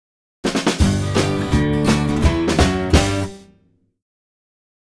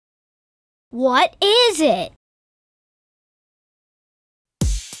What is it?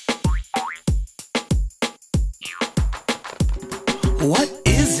 What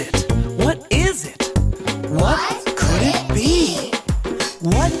is it? What is it? What could it be?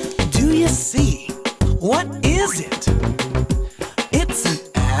 What do you see? What is it? It's an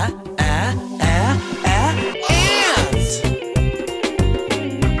ant.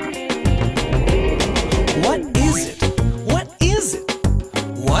 What is it? What is it?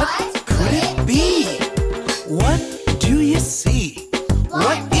 What could it be? What do you see?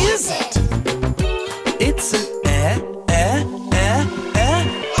 What is it? It's an egg.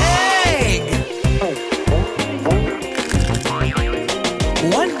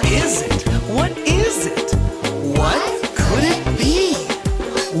 What is it? What is it? What could it be?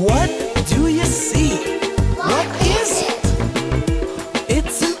 What do you see? What is it?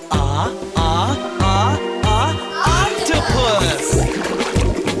 It's an octopus.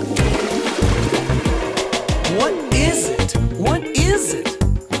 What is it? What is it?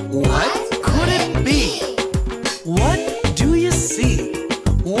 What could it be? What do you see?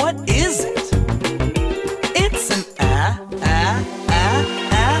 What is it? It's an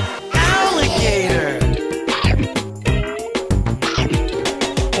alligator.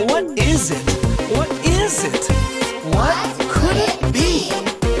 What is it? What is it? What could it be?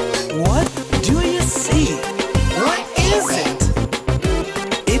 What do you see? What is it?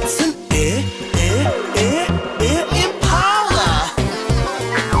 It's an impala.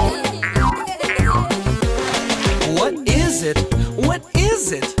 What is it? What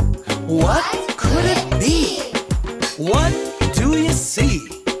is it? What could it be? What do you see?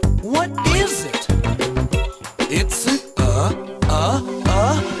 What is it?